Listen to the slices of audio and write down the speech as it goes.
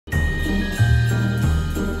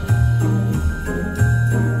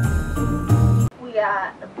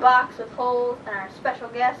box with holes and our special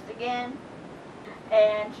guest again.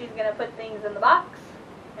 And she's going to put things in the box.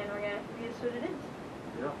 And we're going to guess what it is.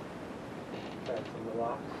 Yeah. That's in the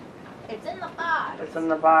box. It's in the box. It's in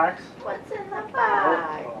the box. What's in the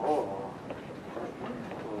box? Oh.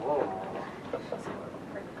 Oh.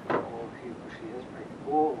 Oh, she is pretty.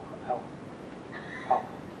 Oh, ow.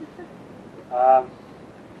 Ow.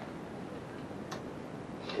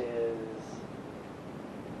 Is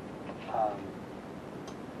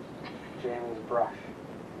Jamie's brush.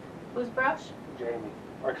 Whose brush? Jamie.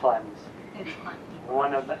 Or Clem's. It's Clem's.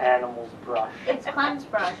 One of the animals' brush. It's Clem's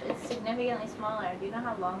brush. It's significantly smaller. Do you know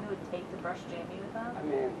how long it would take to brush Jamie with that? I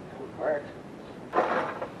mean, it would work.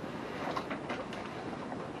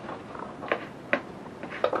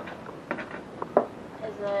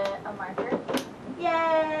 Is it a marker?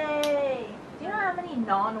 Yay! Do you know how many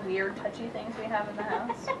non-weird touchy things we have in the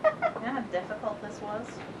house? You know how difficult this was?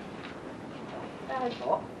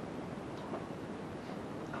 Oh.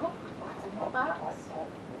 Oh, what's in the box?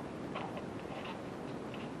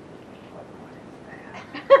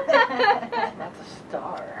 That's a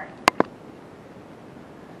star.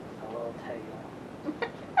 A little tail. With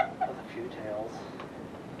a few tails.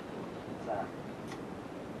 What's that?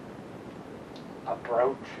 A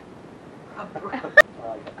brooch. A brooch. Or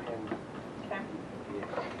like a pin. Okay. Yeah.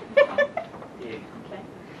 Yeah. Okay.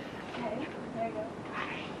 Okay, there you go.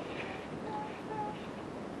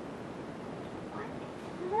 What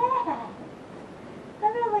is that?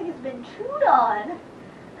 That feels like it's been chewed on.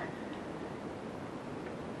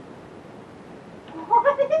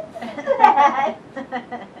 What is that?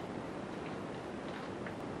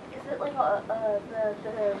 Is it like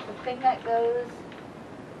the thing that goes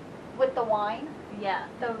with the wine? Yeah,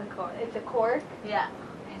 the cork. It's a cork? Yeah.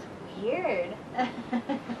 It's weird.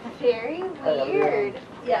 Very weird.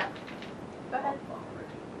 Yeah. Go ahead.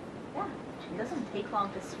 Yeah. It doesn't take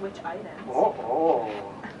long to switch items. Oh, oh.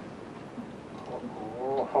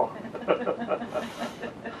 Oh.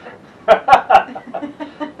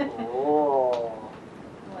 Oh.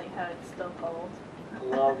 I like how it's still cold.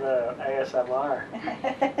 Love the ASMR.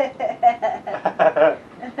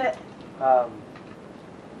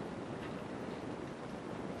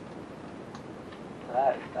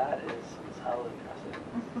 That is some salad dressing.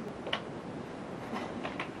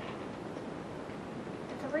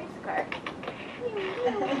 It's a race car.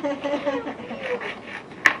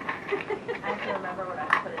 I have to remember what I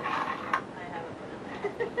put in. I haven't put in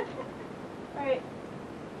there. Alright.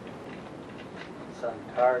 Sun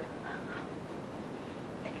card.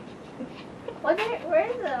 Where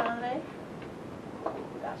is it on there?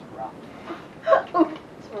 Ooh, that's rough.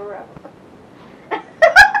 It's rough.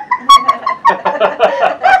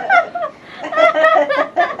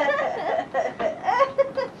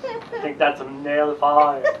 I think that's a nail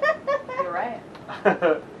 5. You're right.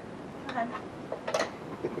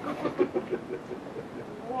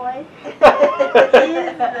 What is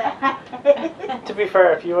that? To be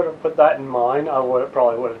fair, if you would have put that in mine, I would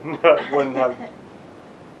probably wouldn't have.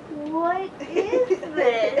 What is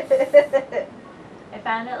this? I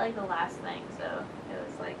found it like the last thing, so it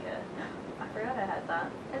was like I forgot I had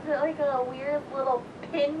that. Is it like a weird little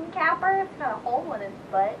pin capper? It's got a hole in its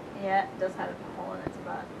butt. Yeah, it does have a hole in its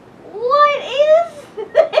butt. What is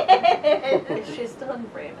this? She's still in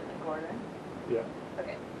frame in the corner. Yeah.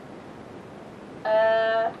 Okay.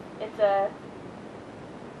 It's a...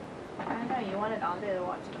 I don't know, you wanted Andre to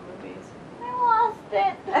watch the movies. I lost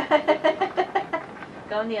it.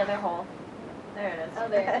 Go in the other hole. There it is. Oh,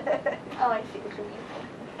 there. Oh, I see what you mean.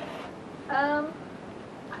 I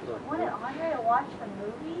wanted Andre to watch the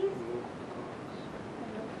movies?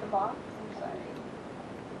 And move the box? I'm sorry.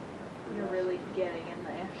 You're really getting in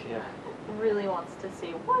there. Yeah. Really wants to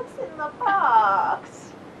see what's in the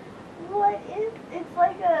box. What is... It's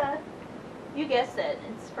like a... You guessed it.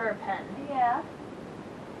 It's for a pen. Yeah.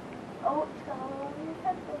 Oh, it's got a little weird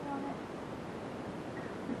headphone on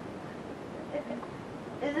it.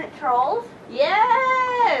 Is it Trolls?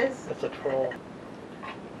 Yes! It's a troll.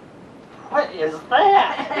 What is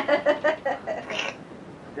that?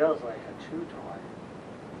 Feels like a chew toy.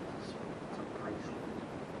 It's a bracelet.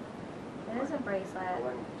 It is a bracelet. It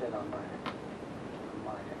wouldn't fit on mine.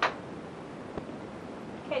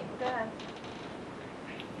 Okay, go ahead.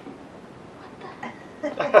 What the?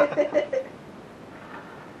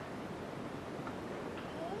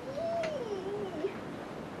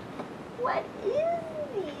 What is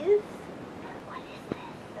this? What is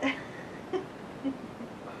this?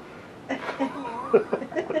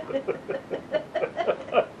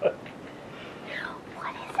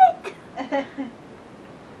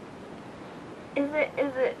 What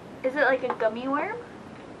is it? Is it like a gummy worm?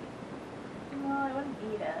 No. I wouldn't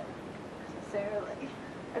eat it necessarily.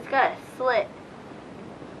 It's got a slit.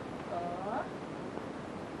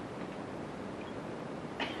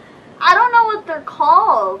 I don't know what they're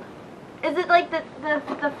called. Is it like the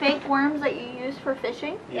fake worms that you use for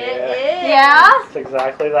fishing? Yeah. It is. Yeah? It's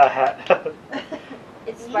exactly that.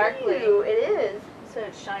 It's sparkly. Ew, it is. So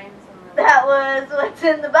it shines in the... That was what's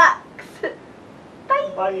in the box.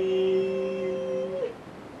 Bye. Bye.